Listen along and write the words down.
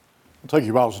Take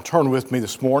your Bibles and turn with me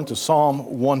this morning to Psalm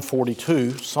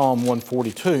 142. Psalm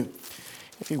 142.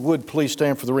 If you would, please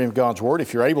stand for the reading of God's Word.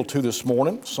 If you're able to this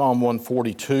morning, Psalm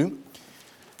 142.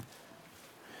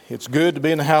 It's good to be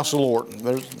in the house of the Lord.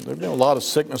 There's been a lot of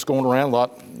sickness going around.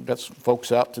 Got some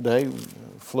folks out today,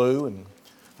 flu, and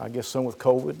I guess some with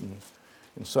COVID,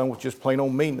 and some with just plain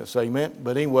old meanness. Amen.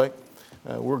 But anyway,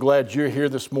 we're glad you're here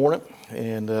this morning,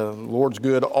 and the Lord's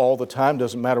good all the time.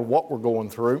 Doesn't matter what we're going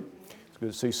through. It's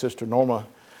good to see Sister Norma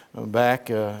back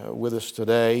with us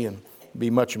today, and be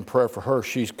much in prayer for her.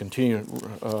 She's continuing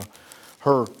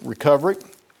her recovery.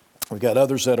 We've got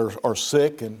others that are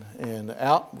sick and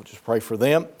out. We'll just pray for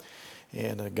them,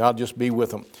 and God just be with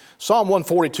them. Psalm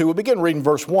 142, we begin reading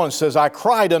verse 1. It says, I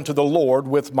cried unto the Lord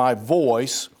with my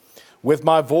voice. With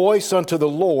my voice unto the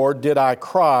Lord did I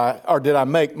cry, or did I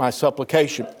make my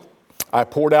supplication. I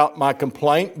poured out my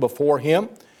complaint before Him.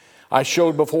 I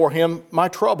showed before Him my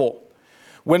trouble.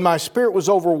 When my spirit was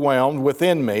overwhelmed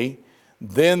within me,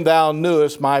 then Thou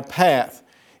knewest my path.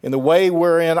 In the way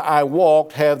wherein I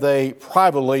walked have they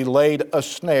privately laid a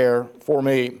snare for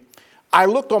me. I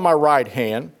looked on my right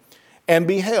hand and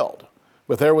beheld,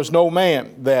 but there was no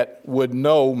man that would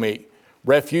know me.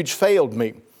 Refuge failed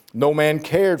me. No man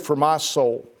cared for my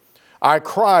soul. I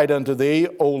cried unto Thee,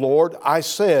 O Lord. I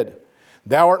said,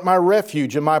 Thou art my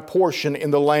refuge and my portion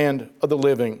in the land of the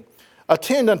living.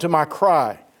 Attend unto my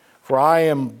cry, for I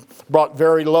am brought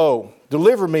very low.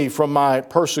 Deliver me from my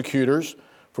persecutors,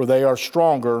 for they are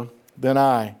stronger than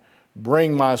I.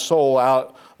 Bring my soul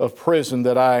out of prison,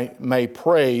 that I may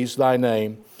praise Thy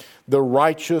name. The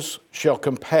righteous shall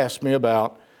compass me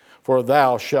about, for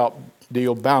Thou shalt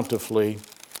deal bountifully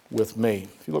with me.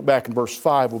 If you look back in verse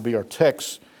 5 will be our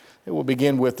text that we'll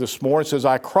begin with this morning. It says,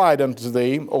 I cried unto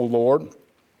Thee, O Lord.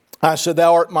 I said,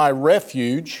 Thou art my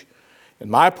refuge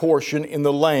and my portion in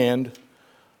the land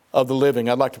of the living.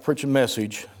 I'd like to preach a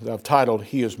message that I've titled,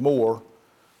 He is More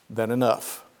Than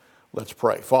Enough. Let's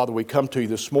pray. Father, we come to You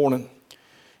this morning,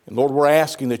 and Lord, we're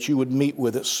asking that You would meet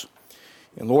with us.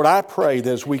 And Lord, I pray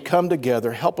that as we come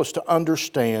together, help us to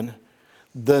understand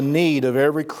the need of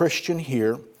every Christian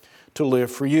here to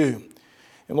live for You.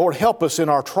 And Lord, help us in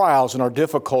our trials and our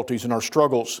difficulties and our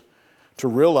struggles to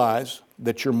realize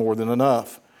that You're more than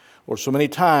enough. Lord, so many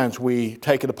times we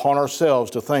take it upon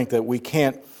ourselves to think that we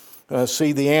can't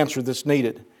see the answer that's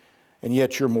needed, and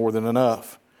yet You're more than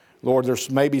enough. Lord,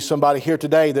 there's maybe somebody here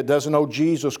today that doesn't know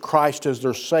Jesus Christ as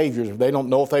their Savior. They don't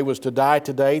know if they was to die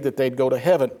today that they'd go to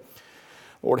heaven.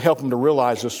 Lord, help them to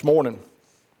realize this morning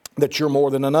that You're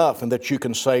more than enough and that You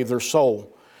can save their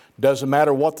soul. Doesn't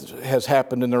matter what has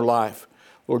happened in their life.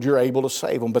 Lord, You're able to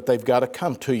save them, but they've got to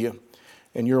come to You,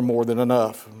 and You're more than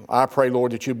enough. I pray,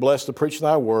 Lord, that You bless the preaching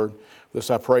of Thy word.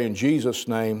 This I pray in Jesus'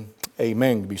 name.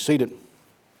 Amen. Be seated.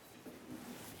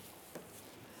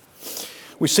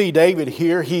 We see David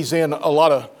here. He's in a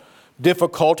lot of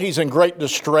difficulties and great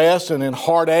distress and in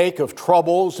heartache of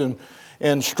troubles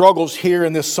and struggles here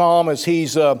in this psalm as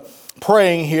he's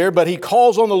praying here. But he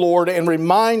calls on the Lord and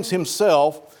reminds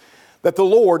himself that the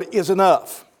Lord is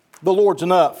enough. The Lord's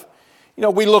enough. You know,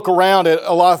 we look around at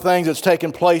a lot of things that's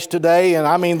taking place today, and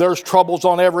I mean, there's troubles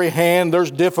on every hand.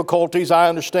 There's difficulties. I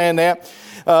understand that.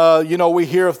 We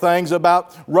hear of things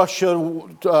about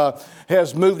Russia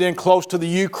has moved in close to the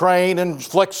Ukraine and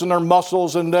flexing their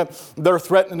muscles, and they're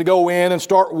threatening to go in and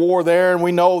start war there. And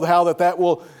we know how that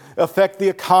will affect the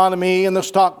economy and the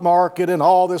stock market and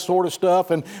all this sort of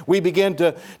stuff. And we begin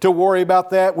to worry about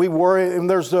that. We worry, and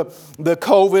there's the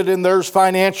COVID, and there's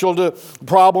financial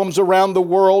problems around the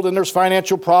world, and there's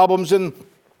financial problems in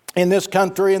this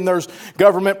country, and there's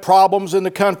government problems in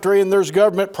the country, and there's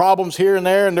government problems here and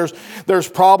there, and there's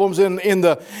problems in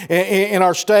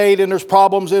our state, and there's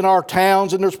problems in our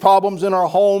towns, and there's problems in our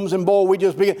homes. And boy, we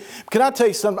just begin. Can I tell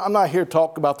you something? I'm not here to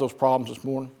talk about those problems this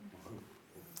morning.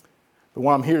 But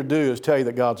what I'm here to do is tell you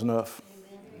that God's enough.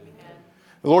 Amen.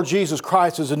 The Lord Jesus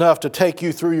Christ is enough to take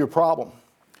you through your problem.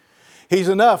 He's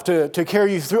enough to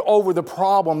carry you through over the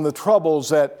problem, the troubles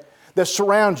that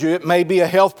surround you. It may be a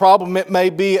health problem. It may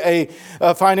be a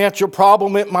financial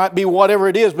problem. It might be whatever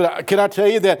it is. But can I tell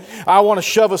you that I want to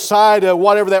shove aside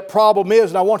whatever that problem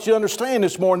is, and I want you to understand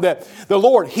this morning that the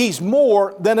Lord, He's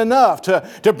more than enough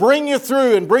to bring you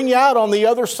through and bring you out on the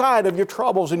other side of your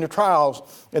troubles and your trials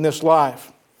in this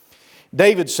life.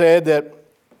 David said that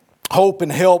hope and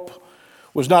help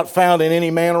was not found in any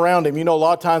man around him. You know, a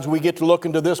lot of times we get to look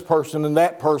into this person and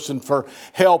that person for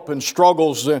help and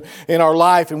struggles in our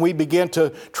life, and we begin to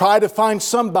try to find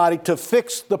somebody to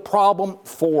fix the problem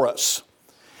for us.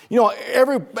 You know, I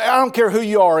don't care who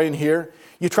you are in here,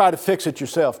 you try to fix it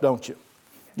yourself, don't you?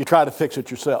 You try to fix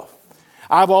it yourself.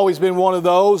 I've always been one of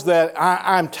those that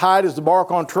I'm tight as the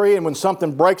bark on a tree, and when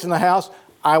something breaks in the house,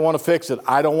 I want to fix it.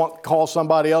 I don't want to call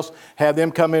somebody else, have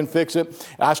them come in and fix it.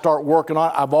 I start working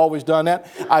on it. I've always done that.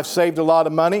 I've saved a lot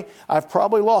of money. I've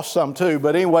probably lost some too.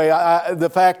 But anyway, the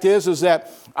fact is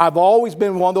that I've always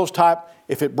been one of those type,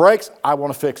 if it breaks, I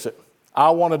want to fix it. I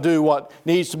want to do what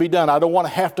needs to be done. I don't want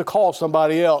to have to call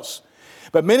somebody else.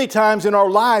 But many times in our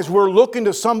lives, we're looking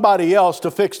to somebody else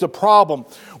to fix the problem.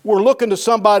 We're looking to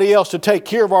somebody else to take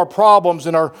care of our problems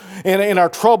and our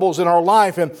troubles in our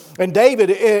life. And David,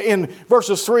 in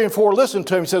verses 3 and 4, listen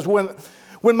to him. He says,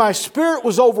 when my spirit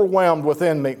was overwhelmed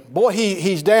within me. Boy,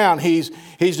 he's down. He's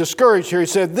discouraged here. He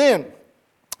said, then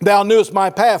thou knewest my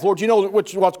path. Lord, you know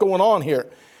what's going on here.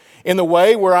 In the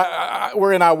way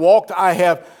wherein I walked, they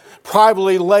have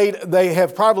privately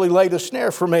laid a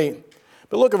snare for me.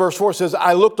 But look at verse 4. It says,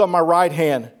 I looked on my right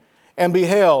hand and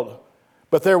beheld,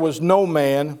 but there was no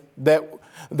man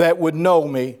that would know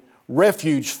me.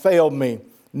 Refuge failed me.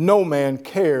 No man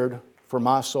cared for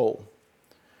my soul.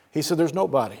 He said, there's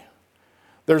nobody.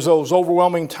 There's those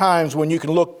overwhelming times when you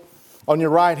can look on your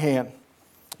right hand.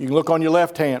 You can look on your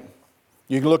left hand.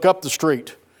 You can look up the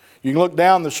street. You can look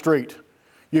down the street.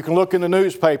 You can look in the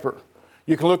newspaper.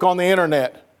 You can look on the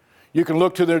internet. You can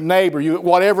look to their neighbor,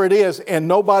 whatever it is, and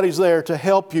nobody's there to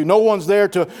help you. No one's there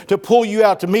to pull you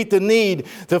out, to meet the need,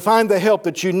 to find the help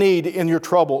that you need in your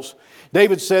troubles.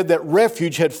 David said that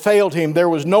refuge had failed him. There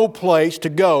was no place to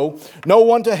go, no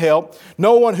one to help,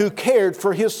 no one who cared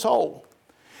for his soul.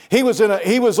 He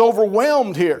was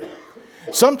overwhelmed here.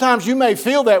 Sometimes you may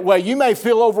feel that way. You may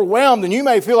feel overwhelmed and you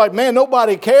may feel like, man,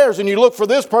 nobody cares. And you look for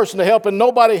this person to help and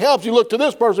nobody helps. You look to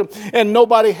this person and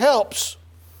nobody helps.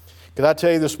 Could I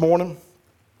tell you this morning,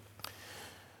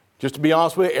 just to be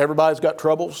honest with you, everybody's got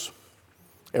troubles.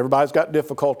 Everybody's got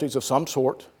difficulties of some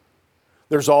sort.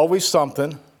 There's always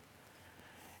something.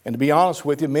 And to be honest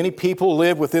with you, many people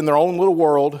live within their own little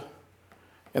world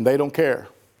and they don't care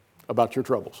about your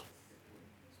troubles.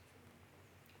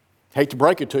 Hate to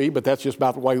break it to you, but that's just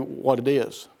about the way what it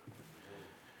is.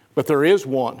 But there is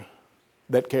one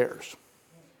that cares.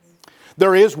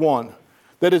 There is one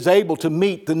that is able to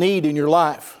meet the need in your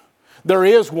life. There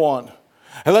is one.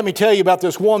 And let me tell you about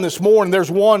this one this morning. There's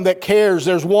one that cares.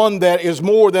 There's one that is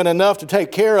more than enough to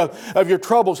take care of your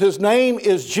troubles. His name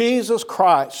is Jesus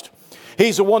Christ.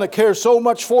 He's the one that cares so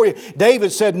much for you.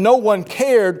 David said no one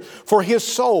cared for his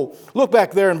soul. Look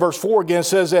back there in verse 4 again. It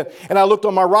says that, and I looked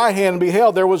on my right hand and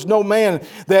beheld, there was no man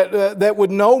that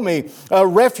would know me.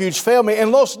 Refuge failed me.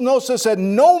 And notice it said,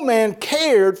 no man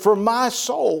cared for my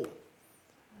soul.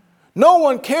 No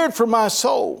one cared for my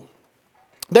soul.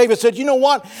 David said, you know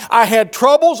what? I had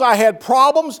troubles, I had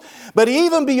problems, but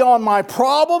even beyond my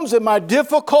problems and my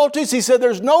difficulties, he said,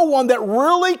 there's no one that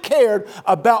really cared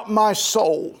about my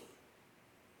soul.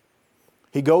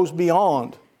 He goes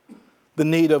beyond the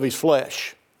need of his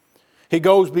flesh. He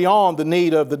goes beyond the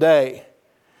need of the day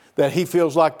that he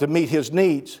feels like to meet his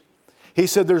needs. He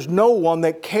said, there's no one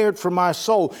that cared for my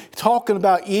soul. Talking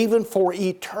about even for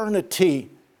eternity.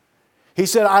 He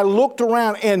said, I looked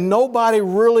around and nobody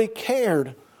really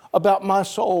cared about my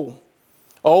soul.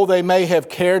 Oh, they may have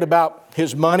cared about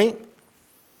his money.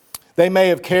 They may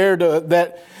have cared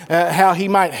how he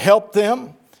might help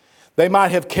them. They might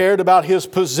have cared about his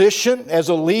position as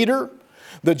a leader,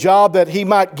 the job that he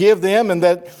might give them, and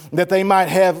that they might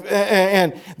have,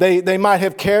 and they might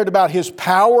have cared about his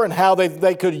power and how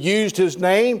they could use his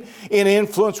name in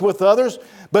influence with others.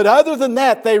 But other than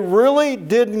that, they really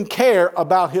didn't care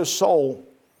about his soul.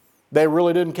 They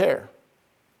really didn't care.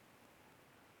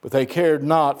 But they cared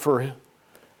not for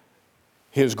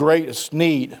his greatest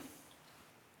need,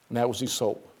 and that was his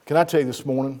soul. Can I tell you this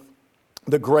morning,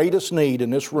 the greatest need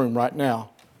in this room right now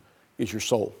is your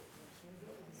soul.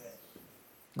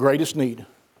 Greatest need.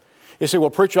 You say,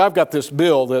 well, preacher, I've got this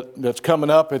bill that's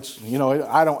coming up. It's,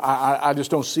 I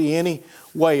just don't see any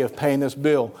way of paying this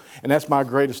bill. And that's my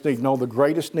greatest need. No, the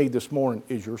greatest need this morning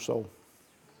is your soul.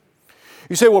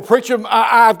 You say, well, preacher,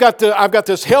 I've got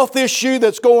this health issue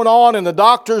that's going on, and the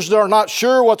doctors are not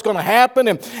sure what's going to happen,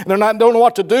 and don't know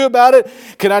what to do about it.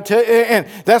 Can I tell you? And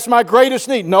that's my greatest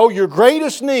need. No, your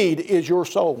greatest need is your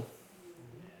soul.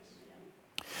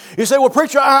 You say, well,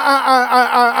 preacher,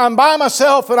 I'm by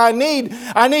myself, and I need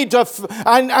somebody.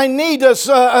 I need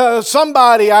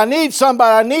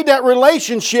that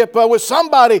relationship with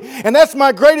somebody, and that's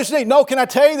my greatest need. No, can I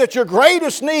tell you that your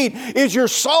greatest need is your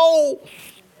soul?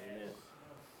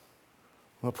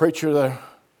 Well, preacher,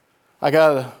 I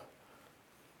got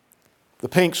the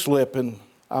pink slip and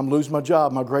I'm losing my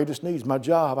job. My greatest need is my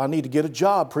job. I need to get a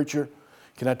job, preacher.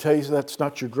 Can I tell you that's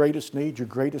not your greatest need? Your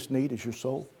greatest need is your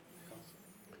soul.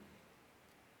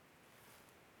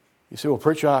 You say, well,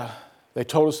 preacher, they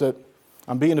told us that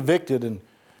I'm being evicted and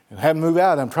haven't moved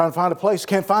out. I'm trying to find a place.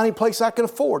 Can't find any place I can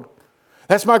afford.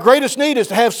 That's my greatest need, is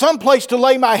to have some place to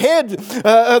lay my head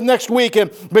next week.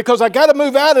 And because I got to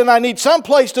move out and I need some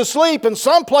place to sleep and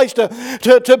some place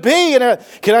to be. And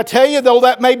can I tell you, though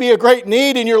that may be a great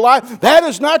need in your life, that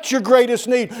is not your greatest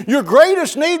need. Your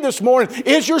greatest need this morning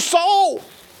is your soul.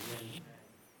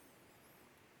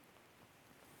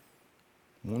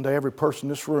 One day, every person in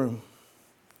this room,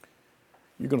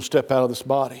 you're going to step out of this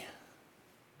body.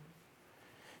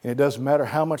 And it doesn't matter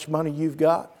how much money you've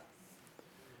got.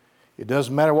 It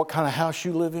doesn't matter what kind of house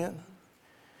you live in.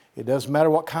 It doesn't matter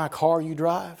what kind of car you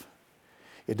drive.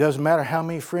 It doesn't matter how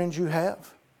many friends you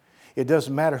have. It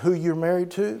doesn't matter who you're married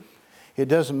to. It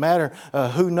doesn't matter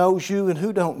who knows you and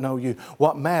who don't know you.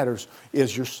 What matters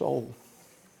is your soul,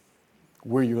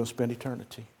 where you're going to spend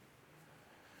eternity.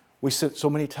 We sit so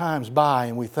many times by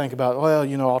and we think about,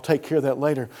 well, I'll take care of that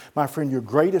later. My friend, your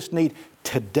greatest need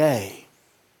today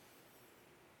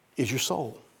is your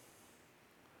soul.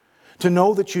 To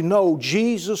know that you know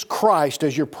Jesus Christ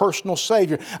as your personal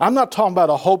Savior. I'm not talking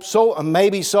about a hope so, a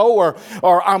maybe so,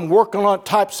 or I'm working on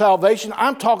type salvation.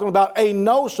 I'm talking about a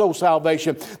no-so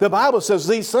salvation. The Bible says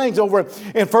these things over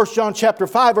in 1 John chapter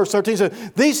 5, verse 13.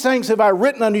 Says, these things have I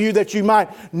written unto you that you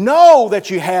might know that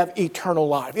you have eternal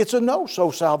life. It's a no-so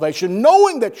salvation,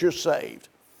 knowing that you're saved.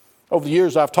 Over the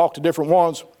years, I've talked to different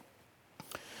ones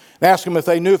and asked them if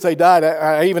they knew if they died.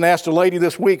 I even asked a lady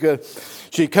this week.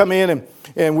 She'd come in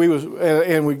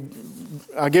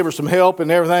I gave her some help and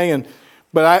everything.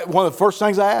 But one of the first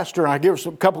things I asked her, I gave her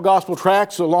a couple gospel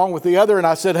tracts along with the other, and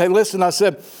I said, hey, listen, I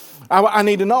said, I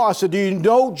need to know. I said, do you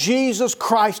know Jesus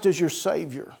Christ as your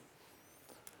Savior?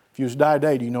 If you was to die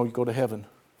today, do you know you go to heaven?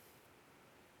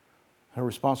 Her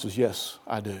response is, yes,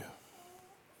 I do. And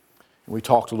we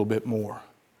talked a little bit more.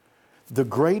 The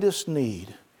greatest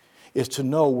need is to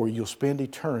know where you'll spend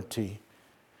eternity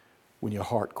when your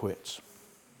heart quits.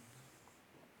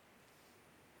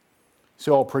 You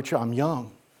say, oh, preacher, I'm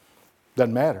young.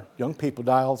 Doesn't matter. Young people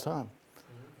die all the time.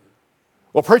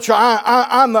 Well, preacher,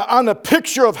 I'm the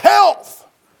picture of health.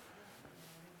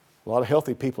 A lot of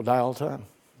healthy people die all the time.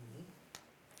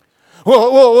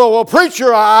 Well,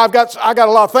 preacher, I got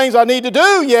a lot of things I need to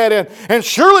do yet, and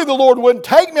surely the Lord wouldn't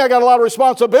take me. I got a lot of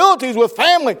responsibilities with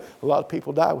family. A lot of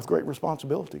people die with great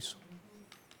responsibilities.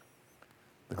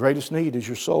 The greatest need is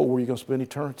your soul, where you're going to spend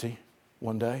eternity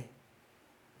one day.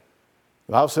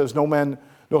 The Bible says, no man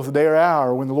knoweth the day or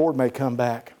hour when the Lord may come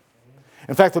back.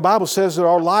 In fact, the Bible says that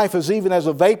our life is even as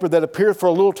a vapor that appeareth for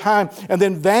a little time and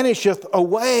then vanisheth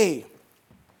away.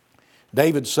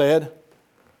 David said,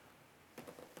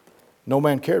 no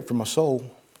man cared for my soul.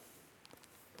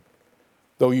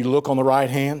 Though you look on the right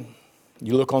hand,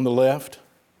 you look on the left,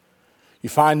 you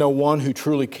find no one who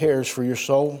truly cares for your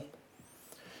soul.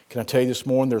 Can I tell you this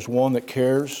morning, there's one that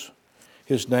cares.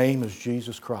 His name is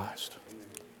Jesus Christ.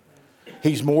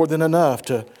 He's more than enough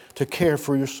to care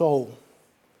for your soul.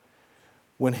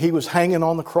 When He was hanging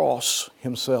on the cross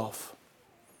Himself,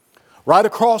 right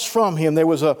across from Him, there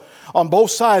was on both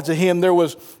sides of Him, there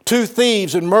was two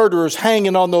thieves and murderers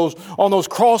hanging on those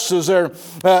crosses there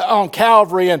on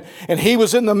Calvary, and He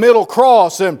was in the middle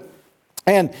cross, and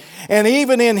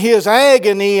even in His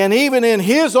agony and even in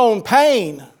His own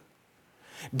pain,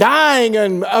 dying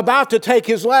and about to take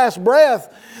His last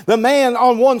breath, the man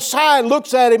on one side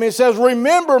looks at Him and says,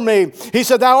 remember me. He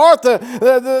said, thou art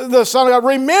the Son of God.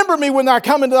 Remember me when I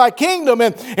come into thy kingdom.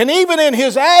 And even in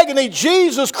His agony,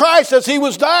 Jesus Christ, as He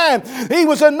was dying, He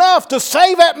was enough to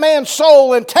save that man's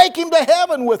soul and take him to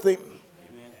heaven with Him.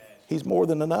 Amen. He's more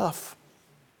than enough.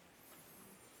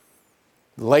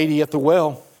 The lady at the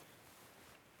well,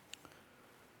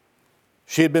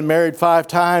 she had been married 5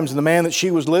 times, and the man that she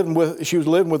was living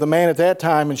with a man at that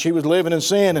time, and she was living in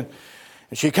sin. And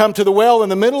she'd come to the well in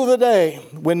the middle of the day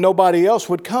when nobody else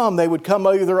would come. They would come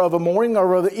either of a morning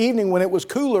or of the evening when it was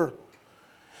cooler.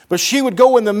 But she would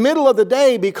go in the middle of the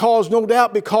day no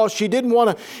doubt because she didn't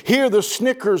want to hear the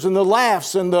snickers and the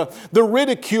laughs and the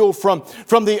ridicule from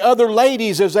the other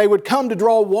ladies as they would come to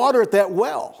draw water at that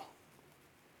well.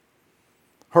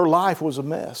 Her life was a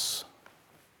mess.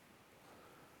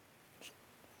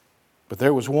 But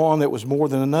there was one that was more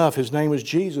than enough. His name was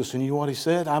Jesus. And you know what He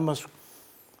said? I must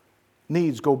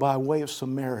needs go by way of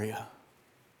Samaria.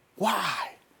 Why?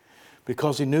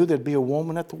 Because He knew there'd be a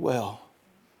woman at the well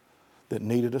that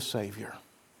needed a Savior.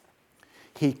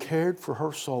 He cared for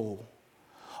her soul.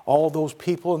 All those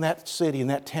people in that city, in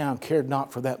that town, cared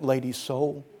not for that lady's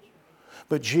soul.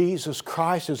 But Jesus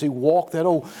Christ, as He walked that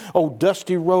old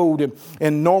dusty road,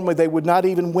 and normally they would not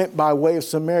even went by way of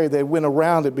Samaria. They went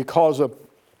around it because of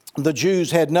the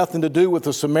Jews had nothing to do with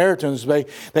the Samaritans.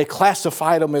 They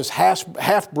classified them as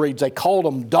half-breeds. They called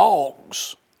them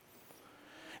dogs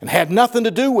and had nothing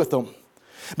to do with them.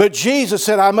 But Jesus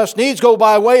said, I must needs go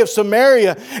by way of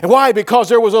Samaria. And why? Because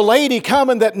there was a lady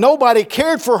coming that nobody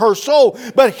cared for her soul,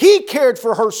 but He cared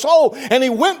for her soul. And He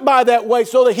went by that way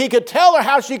so that He could tell her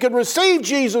how she could receive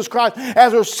Jesus Christ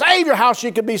as her Savior, how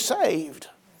she could be saved.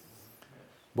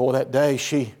 Boy, that day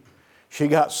she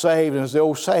got saved. And as the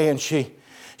old saying,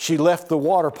 she left the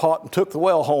water pot and took the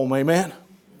well home. Amen?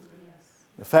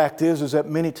 The fact is that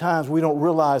many times we don't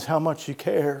realize how much He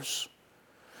cares.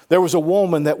 There was a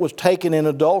woman that was taken in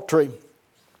adultery.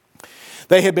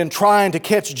 They had been trying to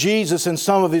catch Jesus in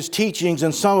some of His teachings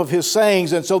and some of His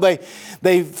sayings. And so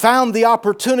they found the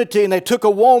opportunity and they took a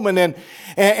woman. And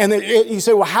you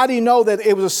say, well, how do you know that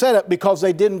it was a setup? Because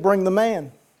they didn't bring the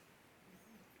man.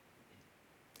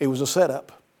 It was a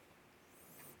setup.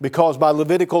 Because by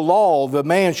Levitical law, the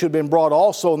man should have been brought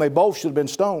also, and they both should have been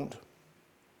stoned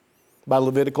by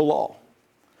Levitical law.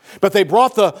 But they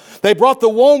brought the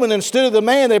woman instead of the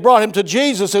man. They brought him to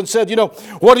Jesus and said,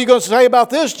 what are you going to say about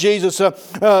this, Jesus?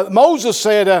 Moses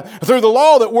said through the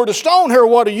law that we're to stone her.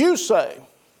 What do you say?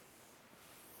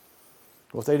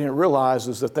 What they didn't realize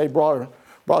is that they brought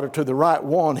her to the right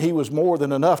one. He was more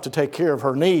than enough to take care of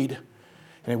her need.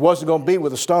 And it wasn't going to be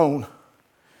with a stone.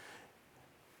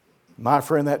 My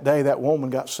friend, that day that woman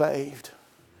got saved.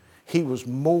 He was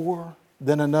more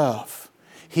than enough.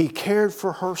 He cared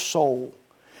for her soul.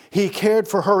 He cared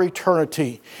for her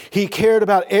eternity. He cared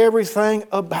about everything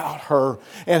about her.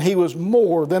 And He was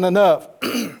more than enough.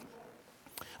 I'm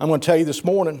going to tell you this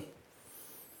morning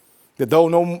that though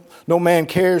no man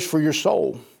cares for your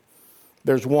soul,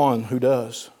 there's one who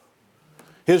does.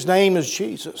 His name is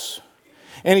Jesus.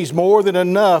 And He's more than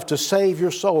enough to save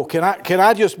your soul. Can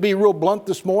I just be real blunt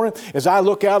this morning as I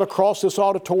look out across this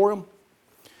auditorium?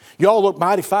 Y'all look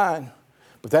mighty fine,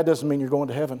 but that doesn't mean you're going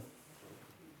to heaven.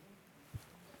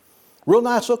 Real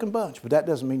nice looking bunch, but that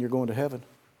doesn't mean you're going to heaven.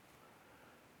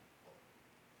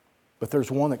 But there's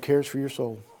one that cares for your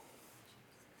soul.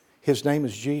 His name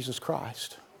is Jesus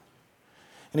Christ.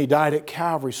 And He died at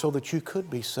Calvary so that you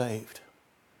could be saved.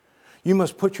 You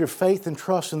must put your faith and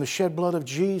trust in the shed blood of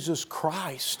Jesus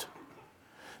Christ.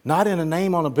 Not in a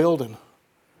name on a building.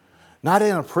 Not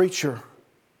in a preacher.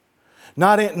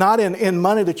 Not in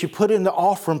money that you put in the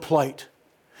offering plate.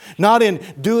 Not in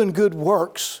doing good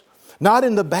works. Not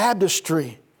in the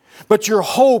baptistry. But your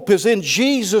hope is in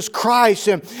Jesus Christ.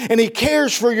 And He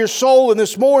cares for your soul. And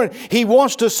this morning, He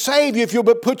wants to save you if you'll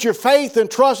but put your faith and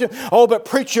trust in Him. Oh, but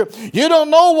preacher, you don't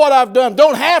know what I've done.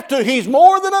 Don't have to. He's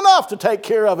more than enough to take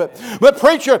care of it. But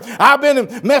preacher, I've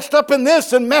been messed up in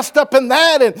this and messed up in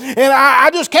that. And I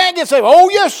just can't get saved. Oh,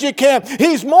 yes, you can.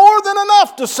 He's more than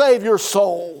enough to save your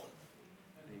soul.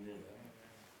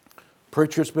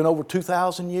 Preacher, it's been over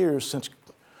 2,000 years since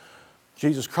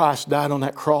Jesus Christ died on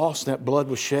that cross and that blood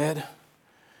was shed.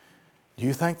 Do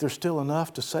you think there's still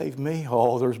enough to save me?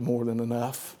 Oh, there's more than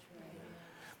enough.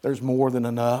 There's more than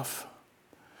enough.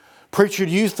 Preacher,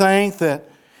 do you think that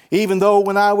even though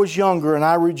when I was younger and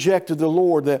I rejected the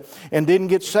Lord and didn't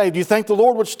get saved, do you think the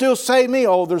Lord would still save me?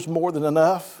 Oh, there's more than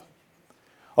enough.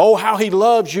 Oh, how He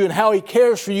loves you and how He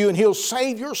cares for you, and He'll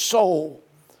save your soul.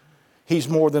 He's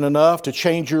more than enough to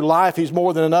change your life. He's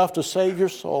more than enough to save your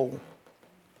soul.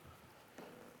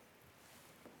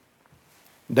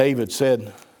 David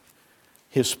said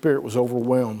his spirit was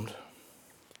overwhelmed.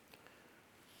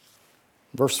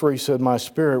 Verse 3 said, my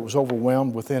spirit was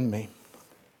overwhelmed within me.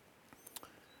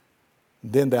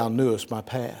 Then Thou knewest my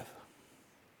path.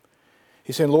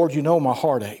 He said, Lord, You know my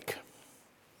heartache.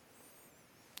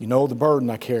 You know the burden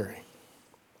I carry.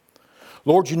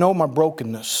 Lord, You know my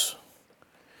brokenness.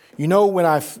 You know when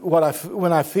I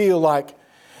feel like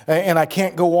and I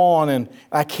can't go on and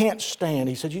I can't stand.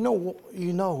 He said, you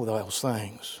know those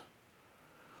things.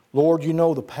 Lord, You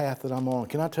know the path that I'm on.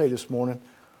 Can I tell you this morning,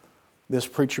 this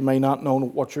preacher may not know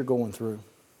what you're going through.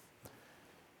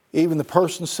 Even the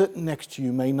person sitting next to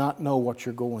you may not know what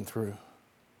you're going through.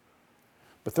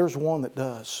 But there's one that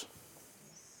does.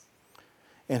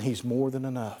 And He's more than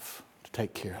enough to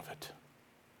take care of it.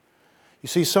 You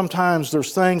see, sometimes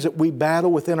there's things that we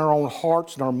battle within our own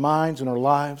hearts and our minds and our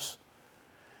lives,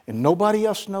 and nobody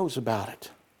else knows about it.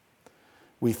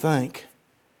 We think,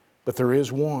 but there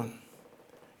is one.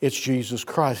 It's Jesus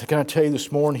Christ. Can I tell you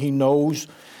this morning, He knows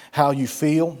how you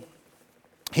feel.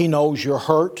 He knows your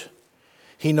hurt.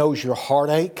 He knows your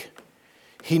heartache.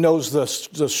 He knows the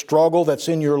struggle that's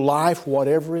in your life,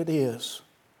 whatever it is.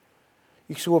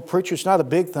 You say, well, preacher, it's not a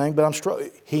big thing, but I'm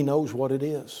struggling. He knows what it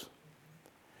is.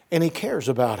 And He cares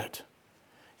about it.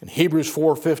 In Hebrews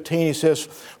 4:15 he says,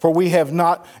 "For we have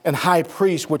not an high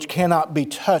priest which cannot be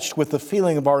touched with the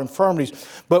feeling of our infirmities,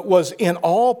 but was in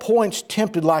all points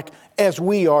tempted like as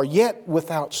we are, yet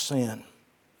without sin."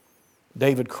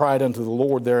 David cried unto the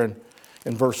Lord there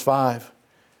in verse 5.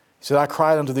 He said, "I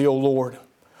cried unto thee, O Lord.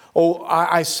 Oh,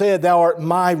 I said, thou art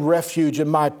my refuge and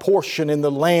my portion in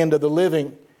the land of the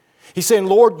living." He's saying,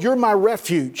 Lord, you're my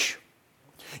refuge.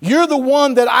 You're the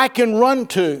one that I can run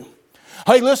to.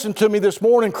 Hey, listen to me this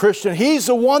morning, Christian. He's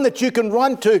the one that you can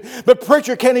run to. But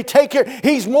preacher, can He take care?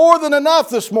 He's more than enough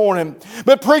this morning.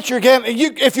 But preacher,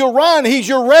 if you'll run, He's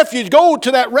your refuge. Go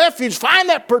to that refuge. Find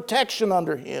that protection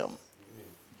under Him.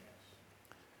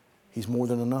 He's more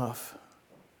than enough.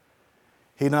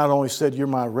 He not only said, you're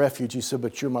my refuge, He said,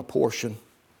 but you're my portion.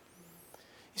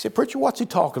 He said, preacher, what's he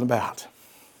talking about?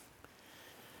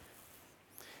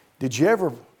 Did you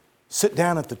ever sit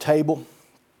down at the table?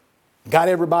 Got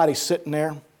everybody sitting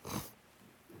there.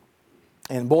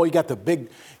 And boy, you got the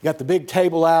big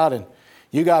table out, and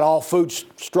you got all food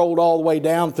strolled all the way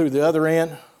down through the other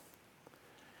end.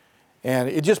 And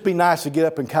it'd just be nice to get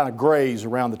up and kind of graze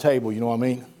around the table, you know what I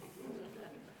mean?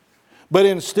 But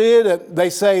instead, they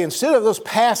say, instead of us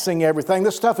passing everything,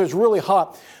 this stuff is really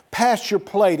hot, pass your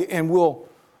plate and we'll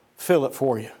fill it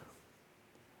for you.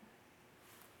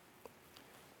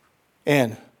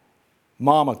 And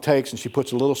Mama takes and she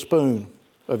puts a little spoon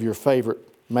of your favorite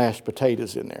mashed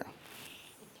potatoes in there.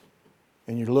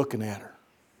 And you're looking at her.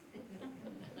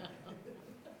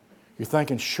 You're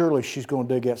thinking, surely she's going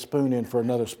to dig that spoon in for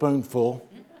another spoonful.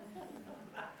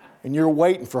 And you're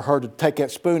waiting for her to take that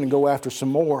spoon and go after some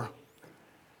more.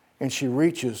 And she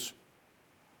reaches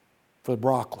for the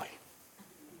broccoli.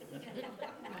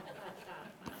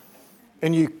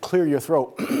 And you clear your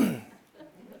throat.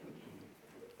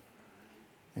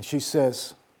 And she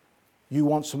says, you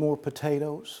want some more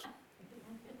potatoes?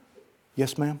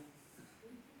 Yes, ma'am.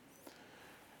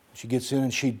 She gets in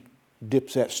and she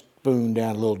dips that spoon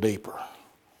down a little deeper.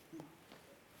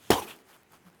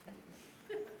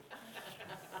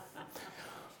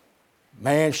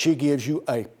 Man, she gives you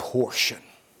a portion.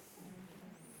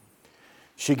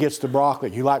 She gets the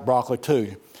broccoli. You like broccoli too.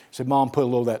 She said, Mom, put a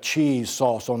little of that cheese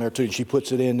sauce on there too. And she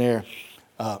puts it in there.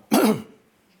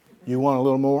 You want a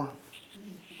little more?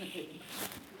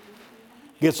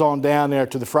 Gets on down there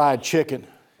to the fried chicken.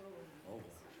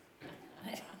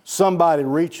 Somebody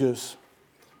reaches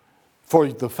for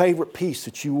the favorite piece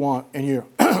that you want, and you're,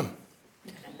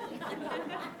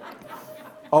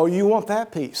 oh, you want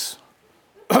that piece?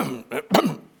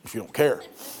 If you don't care.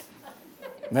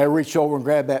 And they reach over and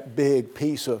grab that big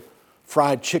piece of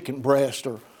fried chicken breast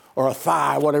or a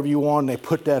thigh, whatever you want, and they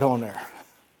put that on there.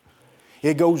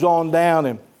 It goes on down,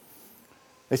 and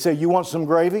they say, you want some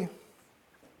gravy?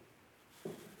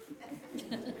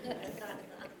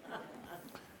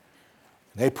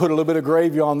 They put a little bit of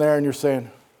gravy on there, and you're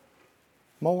saying,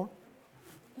 more?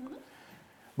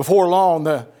 Before long,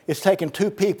 it's taking 2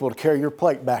 people to carry your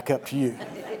plate back up to you. You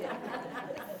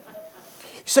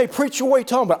say, preacher, what are you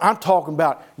talking about? I'm talking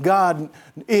about God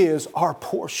is our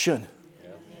portion.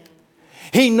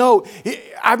 He knows.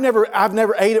 I've never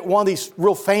ate at one of these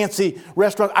real fancy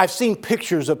restaurants. I've seen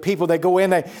pictures of people that go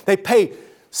in, they pay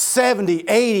 $70,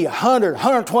 $80, $100,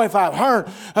 $125,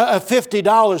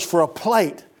 $150 for a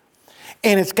plate.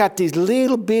 And it's got these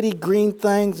little bitty green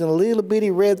things and a little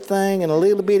bitty red thing and a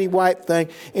little bitty white thing.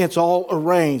 And it's all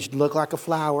arranged. Look like a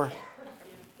flower.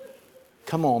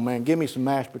 Come on, man. Give me some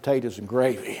mashed potatoes and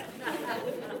gravy.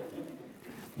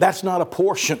 That's not a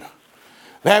portion.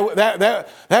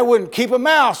 That wouldn't keep a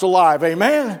mouse alive.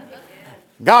 Amen?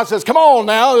 God says, come on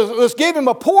now. Let's give him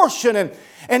a portion.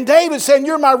 And David said,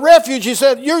 you're my refuge. He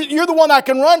said, you're the one I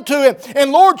can run to.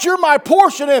 And Lord, you're my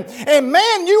portion. And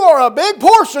man, you are a big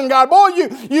portion, God. Boy,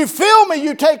 you fill me.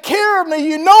 You take care of me.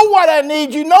 You know what I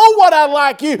need. You know what I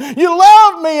like. You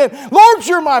love me. And Lord,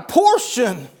 you're my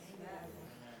portion.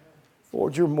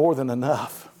 Lord, you're more than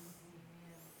enough.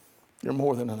 You're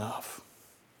more than enough.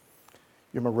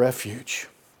 You're my refuge.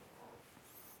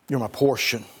 You're my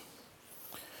portion.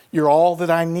 You're all that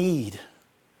I need.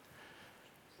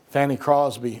 Fanny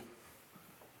Crosby,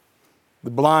 the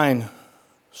blind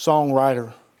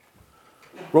songwriter,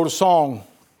 wrote a song,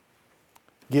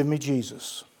 Give Me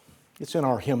Jesus. It's in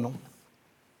our hymnal.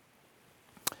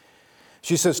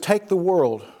 She says, take the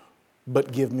world,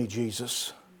 but give me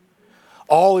Jesus.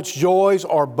 All its joys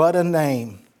are but a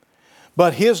name,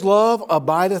 but His love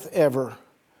abideth ever,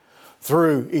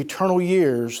 through eternal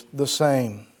years the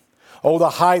same. Oh, the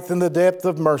height and the depth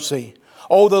of mercy.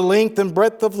 Oh, the length and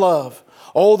breadth of love.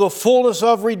 Oh, the fullness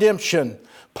of redemption,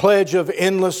 pledge of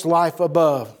endless life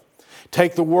above.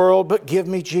 Take the world, but give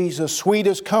me Jesus,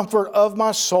 sweetest comfort of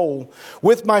my soul.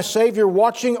 With my Savior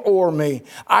watching o'er me,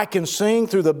 I can sing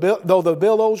though the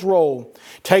billows roll.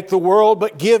 Take the world,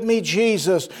 but give me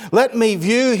Jesus. Let me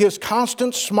view His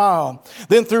constant smile.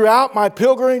 Then throughout my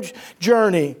pilgrimage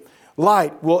journey,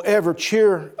 light will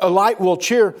cheer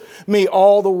me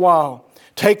all the while.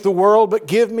 Take the world, but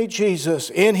give me Jesus.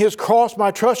 In His cross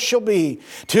my trust shall be,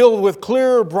 till with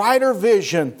clearer, brighter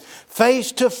vision,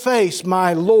 face to face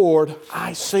my Lord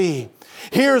I see.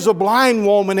 Here's a blind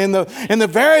woman in the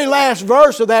very last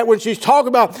verse of that when she's talking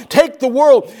about take the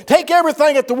world, take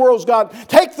everything that the world's got,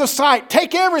 take the sight,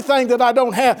 take everything that I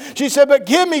don't have. She said, but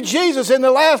give me Jesus. In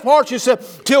the last part she said,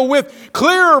 till with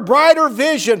clearer, brighter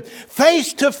vision,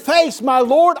 face to face my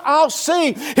Lord I'll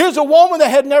see. Here's a woman that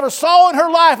had never saw in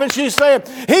her life, and she's saying,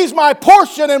 He's my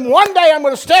portion, and one day I'm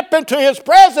going to step into His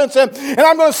presence and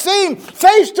I'm going to see Him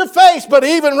face to face. But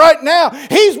even right now,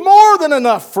 He's more than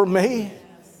enough for me.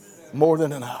 More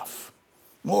than enough.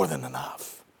 More than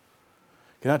enough.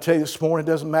 Can I tell you this morning, it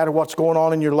doesn't matter what's going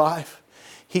on in your life.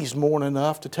 He's more than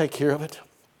enough to take care of it.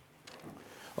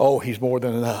 Oh, He's more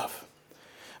than enough.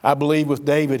 I believe with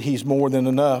David, He's more than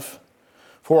enough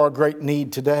for our great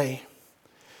need today.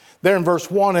 There in verse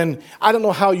 1, and I don't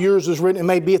know how yours is written. It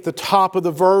may be at the top of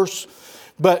the verse,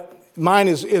 but mine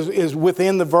is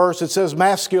within the verse. It says,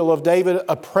 Maskil of David,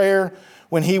 a prayer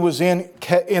when he was in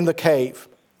the cave.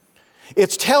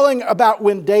 It's telling about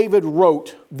when David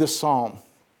wrote this psalm.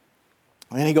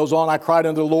 And he goes on, I cried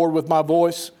unto the Lord with my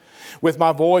voice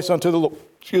unto the Lord.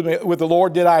 With the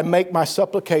Lord did I make my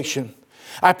supplication.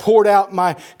 I poured out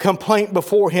my complaint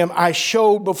before Him. I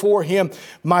showed before Him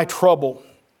my trouble.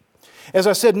 As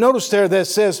I said, notice there that it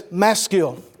says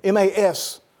Maskil,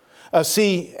 M-A-S-C-H-I-L,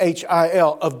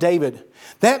 of David.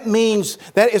 That means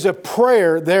that is a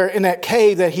prayer there in that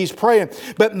cave that he's praying.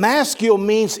 But Maskil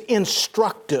means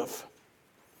instructive.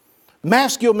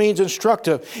 Maskil means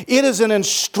instructive. It is an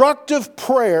instructive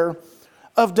prayer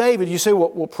of David. You say,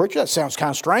 well, preacher, that sounds kind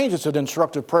of strange. It's an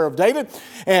instructive prayer of David,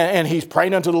 and he's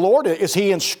praying unto the Lord. Is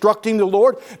he instructing the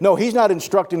Lord? No, he's not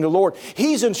instructing the Lord.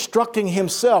 He's instructing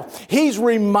himself. He's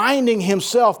reminding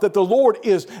himself that the Lord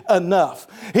is enough.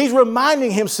 He's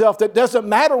reminding himself that doesn't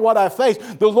matter what I face,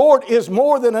 the Lord is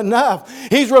more than enough.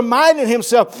 He's reminding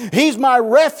himself, He's my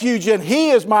refuge and He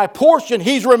is my portion.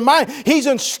 He's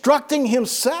instructing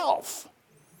himself.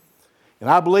 And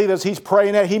I believe as he's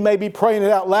praying that, he may be praying it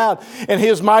out loud, and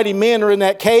his mighty men are in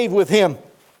that cave with him.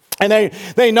 And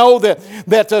they know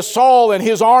that Saul and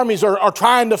his armies are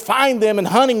trying to find them and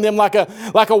hunting them like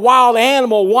a wild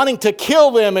animal, wanting to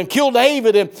kill them and kill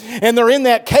David. And they're in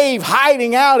that cave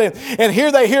hiding out. And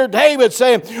here they hear David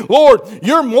saying, Lord,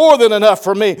 You're more than enough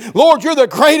for me. Lord, You're the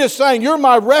greatest thing. You're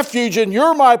my refuge and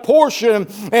You're my portion.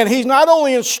 And he's not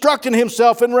only instructing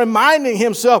himself and reminding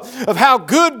himself of how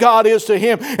good God is to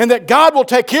him and that God will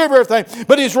take care of everything,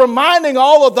 but he's reminding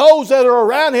all of those that are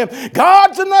around him,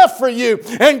 God's enough for you.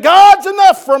 And God's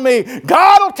enough for me.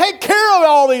 God will take care of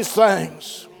all these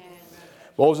things.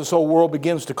 Well, as this whole world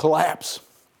begins to collapse,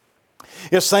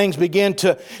 as things begin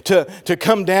to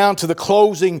come down to the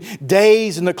closing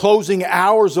days and the closing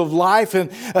hours of life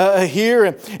and here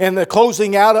and the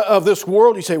closing out of this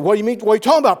world, you say, what do you mean? What are you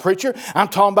talking about, preacher? I'm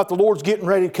talking about the Lord's getting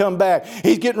ready to come back.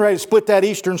 He's getting ready to split that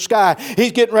eastern sky.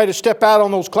 He's getting ready to step out on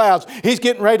those clouds. He's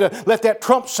getting ready to let that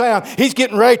trump sound. He's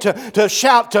getting ready to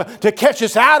shout to catch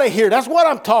us out of here. That's what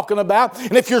I'm talking about.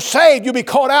 And if you're saved, you'll be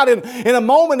caught out in a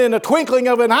moment, in a twinkling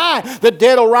of an eye. The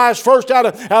dead will rise first out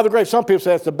of the grave. Some people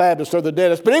say that's the Baptists or the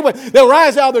deadest. But anyway, they'll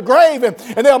rise out of the grave and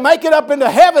they'll make it up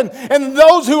into heaven. And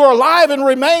those who are alive and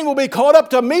remain will be caught up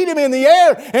to meet Him in the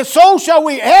air. And so shall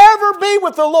we ever be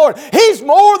with the Lord. He's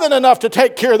more than enough to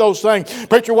take care of those things.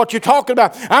 Preacher, what you talking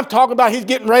about? I'm talking about He's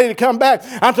getting ready to come back.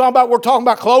 We're talking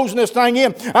about closing this thing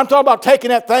in. I'm talking about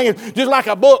taking that thing and just like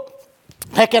a book.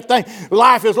 Take that thing.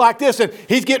 Life is like this, and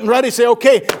He's getting ready to say,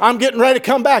 okay, I'm getting ready to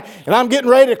come back, and I'm getting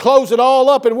ready to close it all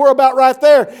up, and we're about right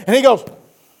there. And He goes,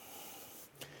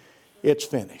 it's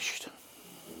finished.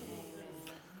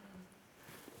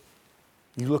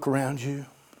 You look around you.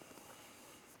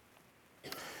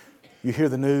 You hear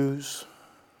the news.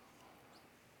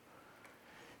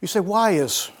 You say, why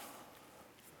is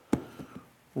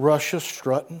Russia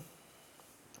strutting,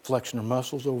 flexing their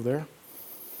muscles over there?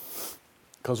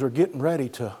 Because they're getting ready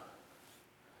to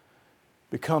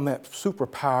become that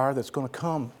superpower that's going to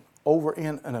come over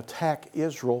in and attack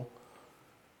Israel.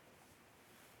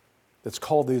 That's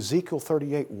called the Ezekiel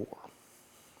 38 war.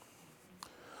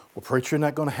 Well, preacher, isn't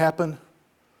that going to happen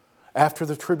after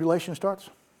the tribulation starts?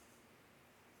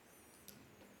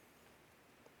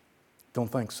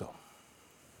 Don't think so.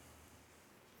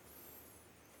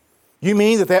 You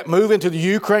mean that move into the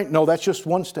Ukraine? No, that's just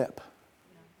one step.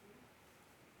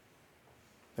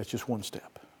 That's just one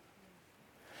step.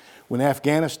 When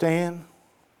Afghanistan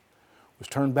was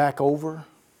turned back over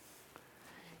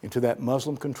into that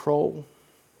Muslim control,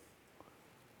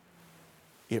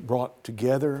 it brought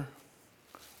together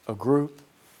a group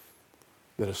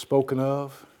that is spoken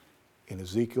of in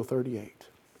Ezekiel 38.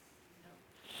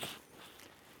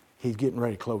 He's getting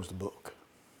ready to close the book.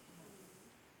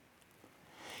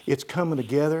 It's coming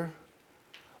together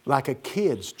like a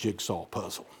kid's jigsaw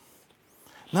puzzle.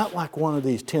 Not like one of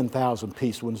these 10,000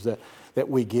 piece ones that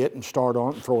we get and start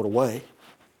on and throw it away.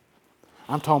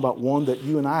 I'm talking about one that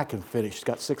you and I can finish. It's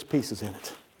got 6 pieces in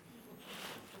it.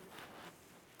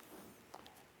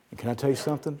 And can I tell you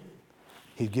something?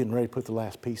 He's getting ready to put the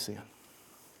last piece in.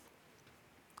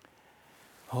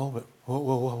 Oh, but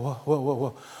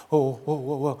whoa.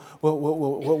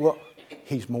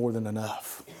 He's more than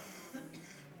enough.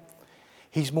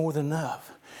 He's more than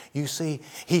enough. You see,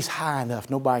 He's high enough,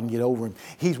 nobody can get over Him.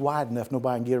 He's wide enough,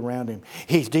 nobody can get around Him.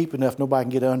 He's deep enough, nobody can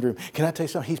get under Him. Can I tell you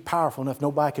something? He's powerful enough,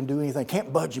 nobody can do anything.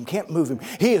 Can't budge Him, can't move Him.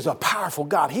 He is a powerful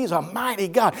God. He's a mighty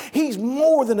God. He's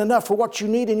more than enough for what you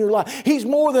need in your life. He's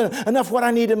more than enough for what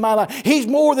I need in my life. He's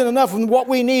more than enough for what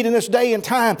we need in this day and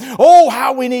time. Oh,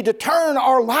 how we need to turn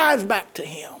our lives back to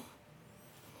Him.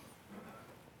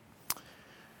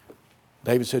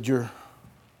 David said, You're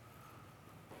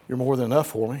more than enough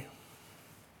for me.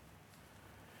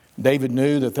 David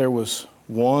knew that there was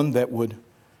one that would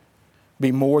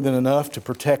be more than enough to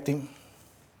protect him,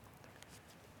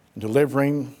 deliver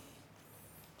him.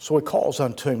 So he calls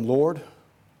unto Him, Lord,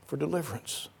 for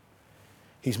deliverance.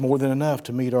 He's more than enough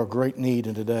to meet our great need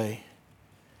in today.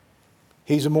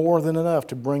 He's more than enough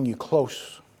to bring you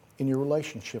close in your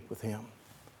relationship with Him.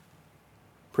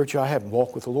 Preacher, I haven't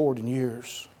walked with the Lord in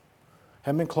years.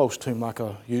 Haven't been close to Him like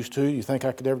I used to. You think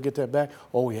I could ever get that back?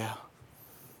 Oh, yeah.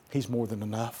 He's more than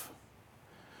enough.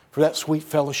 For that sweet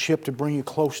fellowship to bring you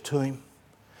close to Him.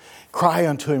 Cry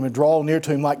unto Him and draw near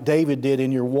to Him like David did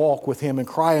in your walk with Him, and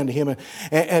cry unto Him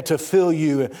and to fill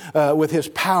you with His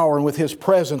power and with His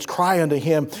presence. Cry unto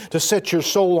Him to set your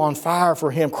soul on fire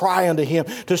for Him. Cry unto Him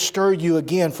to stir you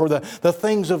again for the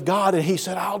things of God. And He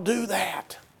said, I'll do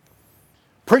that.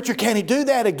 Preacher, can He do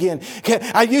that again?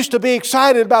 I used to be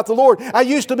excited about the Lord. I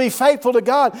used to be faithful to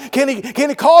God. Can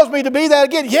He cause me to be that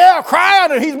again? Yeah, cry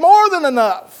out. He's more than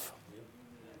enough.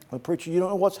 Well, preacher, you don't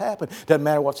know what's happened. Doesn't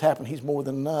matter what's happened. He's more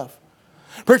than enough.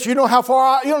 Preacher, you don't know how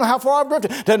far I've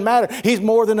drifted. Doesn't matter. He's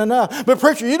more than enough. But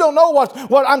preacher, you don't know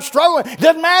what I'm struggling.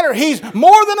 Doesn't matter. He's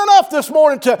more than enough this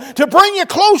morning to bring you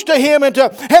close to Him and to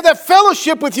have that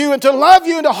fellowship with you and to love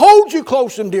you and to hold you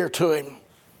close and dear to Him.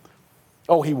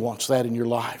 Oh, He wants that in your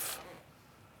life.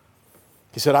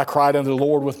 He said, I cried unto the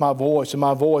Lord with my voice, and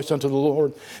my voice unto the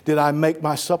Lord did I make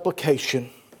my supplication.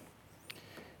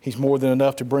 He's more than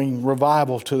enough to bring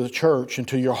revival to the church and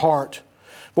to your heart.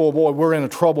 Boy, we're in a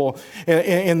trouble.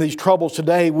 In these troubles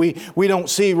today, we don't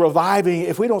see reviving.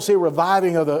 If we don't see a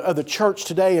reviving of the church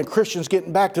today and Christians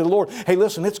getting back to the Lord, hey,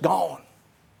 listen, it's gone.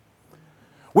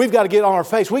 We've got to get on our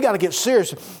face. We've got to get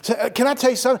serious. Can I tell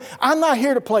you something? I'm not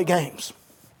here to play games.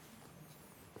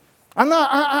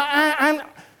 I'm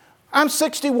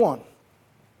 61.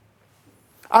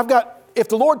 I've got, if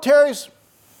the Lord tarries,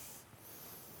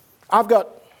 I've got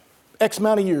X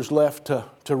amount of years left to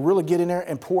really get in there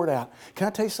and pour it out. Can I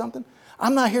tell you something?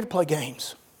 I'm not here to play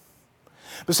games.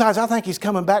 Besides, I think He's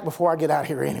coming back before I get out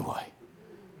here anyway.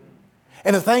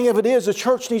 And the thing of it is, the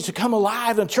church needs to come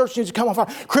alive and the church needs to come on fire.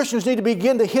 Christians need to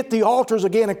begin to hit the altars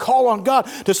again and call on God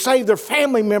to save their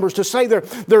family members, to save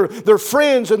their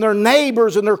friends and their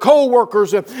neighbors and their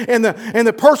co-workers and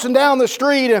the person down the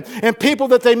street and people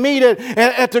that they meet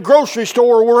at the grocery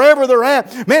store or wherever they're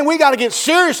at. Man, we got to get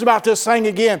serious about this thing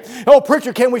again. Oh,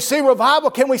 preacher, can we see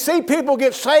revival? Can we see people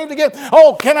get saved again?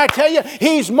 Oh, can I tell you,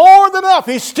 He's more than enough.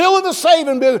 He's still in the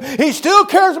saving business. He still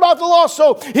cares about the lost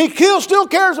soul. He still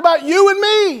cares about you and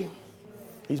me.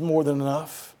 He's more than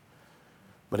enough.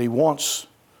 But He wants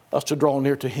us to draw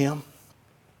near to Him.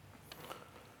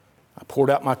 I poured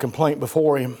out my complaint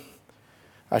before Him.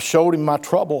 I showed Him my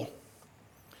trouble.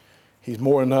 He's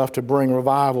more than enough to bring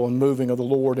revival and moving of the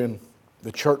Lord in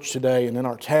the church today and in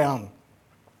our town,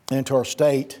 and into our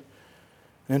state,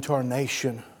 and into our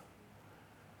nation.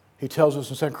 He tells us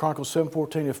in 2 Chronicles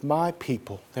 7:14, if my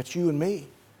people, that's you and me,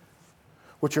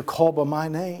 which are called by my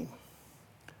name,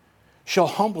 shall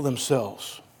humble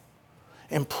themselves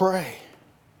and pray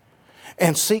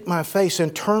and seek my face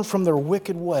and turn from their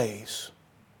wicked ways,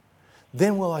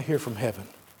 then will I hear from heaven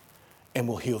and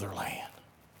will heal their land.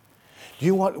 Do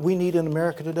you know what we need in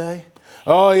America today?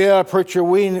 Oh yeah, preacher,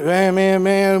 we need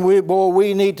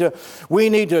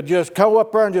to just go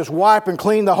up there and just wipe and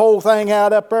clean the whole thing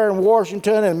out up there in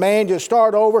Washington and man, just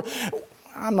start over.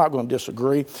 I'm not going to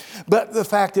disagree. But the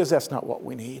fact is that's not what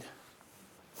we need.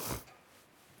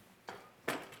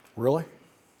 Really?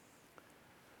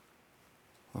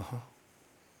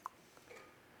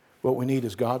 What we need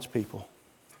is God's people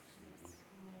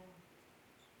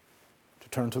to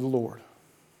turn to the Lord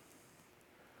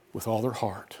with all their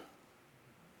heart,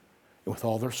 and with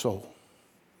all their soul,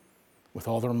 with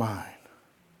all their mind,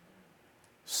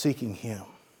 seeking Him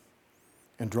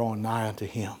and drawing nigh unto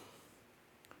Him.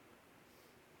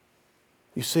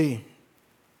 You see,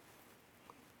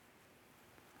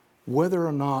 whether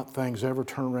or not things ever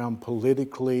turn around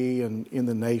politically and in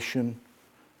the nation,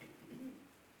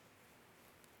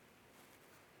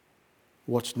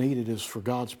 what's needed is for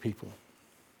God's people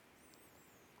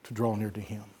to draw near to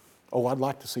Him. Oh, I'd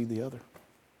like to see the other.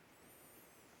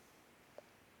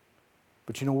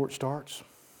 But you know where it starts?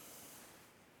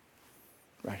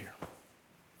 Right here.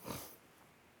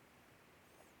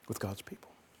 With God's people.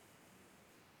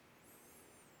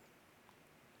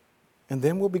 And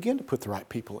then we'll begin to put the right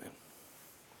people in.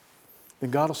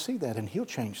 Then God will see that and He'll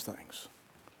change things.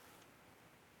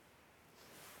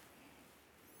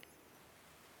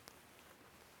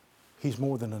 He's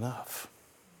more than enough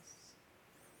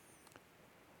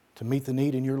to meet the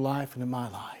need in your life and in my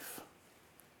life.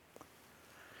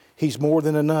 He's more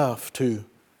than enough to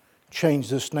change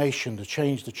this nation, to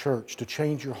change the church, to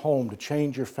change your home, to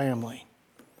change your family.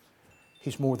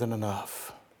 He's more than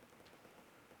enough.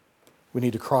 We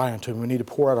need to cry unto Him. We need to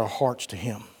pour out our hearts to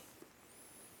Him.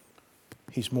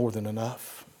 He's more than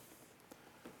enough.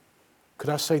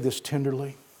 Could I say this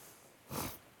tenderly?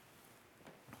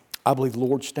 I believe the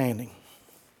Lord's standing,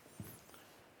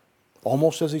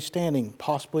 almost as He's standing,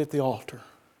 possibly at the altar.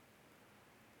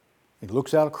 He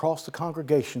looks out across the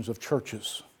congregations of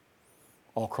churches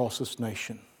all across this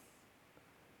nation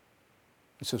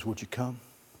and says, would you come?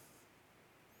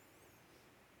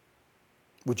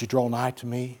 Would you draw nigh to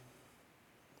me?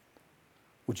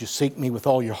 Would you seek me with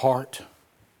all your heart?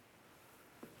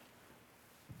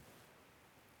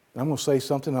 I'm going to say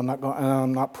something.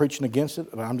 I'm not preaching against it,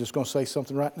 but I'm just going to say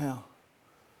something right now.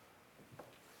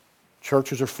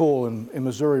 Churches are full in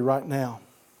Missouri right now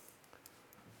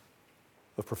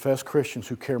of professed Christians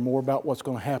who care more about what's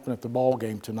going to happen at the ball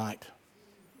game tonight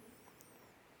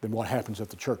than what happens at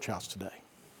the church house today. I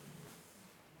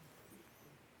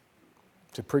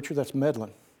said, preacher, that's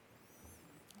meddling.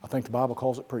 I think the Bible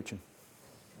calls it preaching.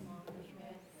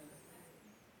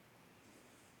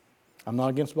 I'm not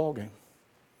against the ball game.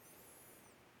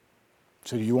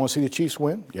 So do you want to see the Chiefs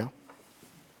win? Yeah.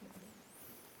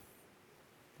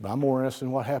 But I'm more interested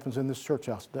in what happens in this church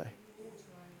house today.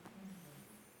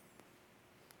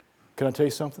 Can I tell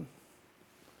you something?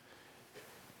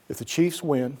 If the Chiefs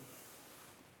win,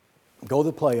 go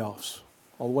to the playoffs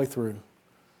all the way through,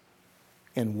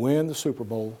 and win the Super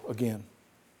Bowl again,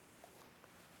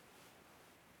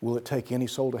 will it take any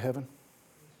soul to heaven?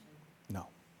 No.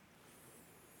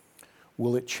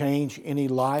 Will it change any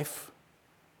life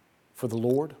for the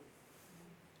Lord?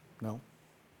 No.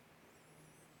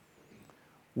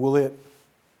 Will it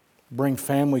bring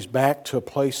families back to a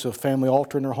place of family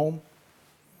altar in their home?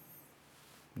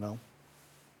 No.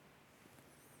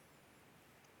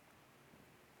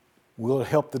 Will it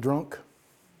help the drunk?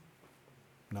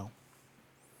 No.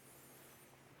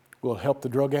 Will it help the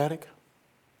drug addict?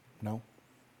 No.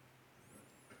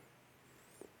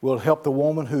 Will it help the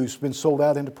woman who's been sold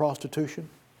out into prostitution?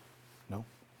 No.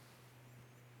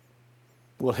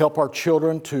 Will it help our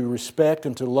children to respect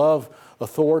and to love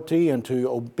authority and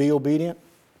to be obedient?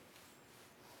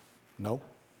 No.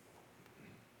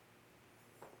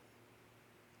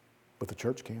 But the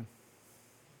church can.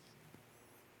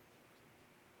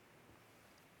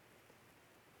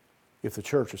 If the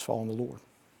church is following the Lord.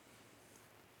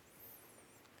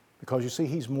 Because you see,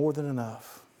 He's more than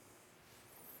enough.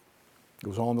 It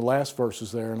goes on the last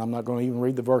verses there, and I'm not going to even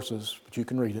read the verses, but you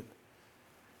can read it.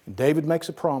 And David makes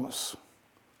a promise.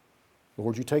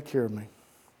 Lord, you take care of me.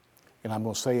 And I'm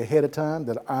going to say ahead of time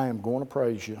that I am going to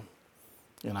praise you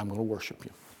and I'm going to worship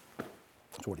you.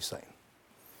 That's what he's saying.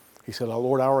 He said, oh,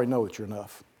 Lord, I already know that you're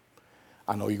enough.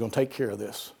 I know you're going to take care of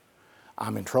this.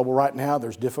 I'm in trouble right now.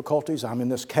 There's difficulties. I'm in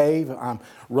this cave. I'm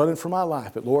running for my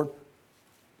life. But Lord,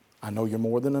 I know you're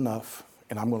more than enough.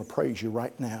 And I'm going to praise you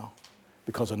right now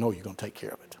because I know you're going to take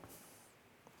care of it.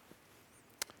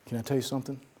 Can I tell you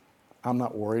something? I'm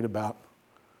not worried about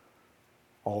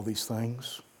all these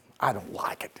things. I don't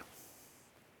like it.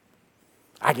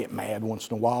 I get mad once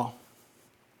in a while.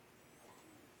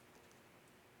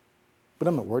 But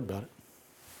I'm not worried about it.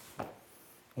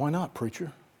 Why not,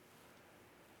 preacher?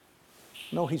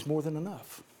 No, He's more than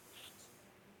enough.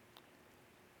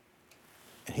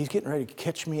 And He's getting ready to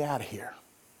catch me out of here.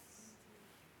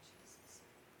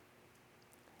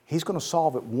 He's going to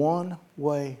solve it one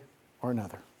way or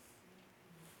another.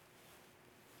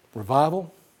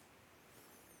 Revival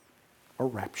or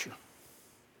rapture.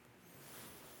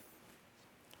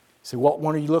 See, what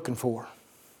one are you looking for?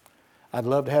 I'd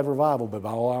love to have revival, but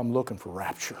I'm looking for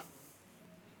rapture.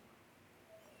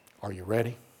 Are you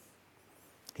ready?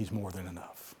 He's more than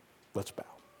enough. Let's bow.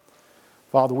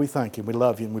 Father, we thank you. We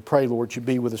love you. And we pray, Lord, you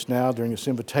be with us now during this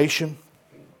invitation.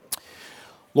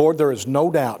 Lord, there is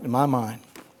no doubt in my mind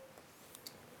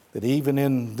that even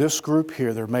in this group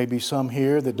here, there may be some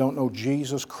here that don't know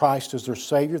Jesus Christ as their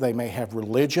Savior. They may have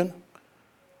religion,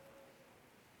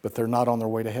 but they're not on their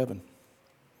way to heaven.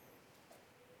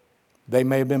 They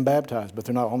may have been baptized, but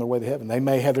they're not on their way to heaven. They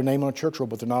may have their name on a church roll,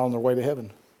 but they're not on their way to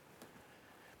heaven.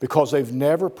 Because they've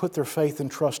never put their faith and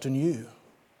trust in you.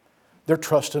 They're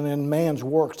trusting in man's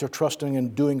works. They're trusting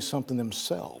in doing something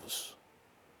themselves.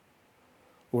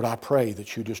 Lord, I pray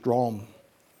that you just draw them.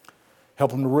 Help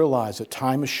them to realize that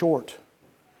time is short.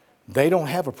 They don't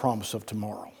have a promise of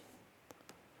tomorrow.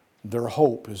 Their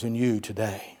hope is in you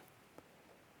today.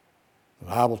 The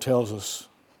Bible tells us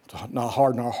to not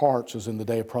harden our hearts as in the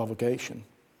day of provocation.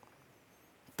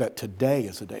 That today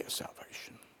is the day of salvation.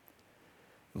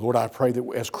 Lord, I pray that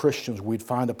as Christians we'd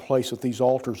find a place at these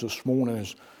altars this morning,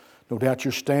 as no doubt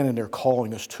you're standing there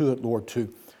calling us to it, Lord,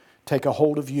 to take a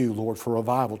hold of you, Lord, for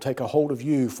revival. Take a hold of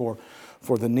you for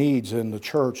the needs in the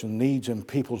church and needs in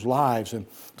people's lives, and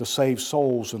to save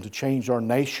souls and to change our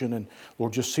nation, and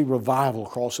Lord, just see revival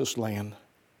across this land.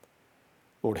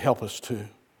 Lord, help us to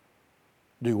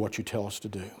do what you tell us to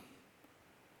do.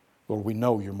 Lord, we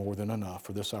know you're more than enough.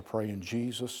 For this I pray in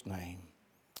Jesus' name.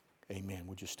 Amen.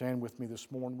 Would you stand with me this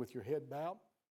morning with your head bowed?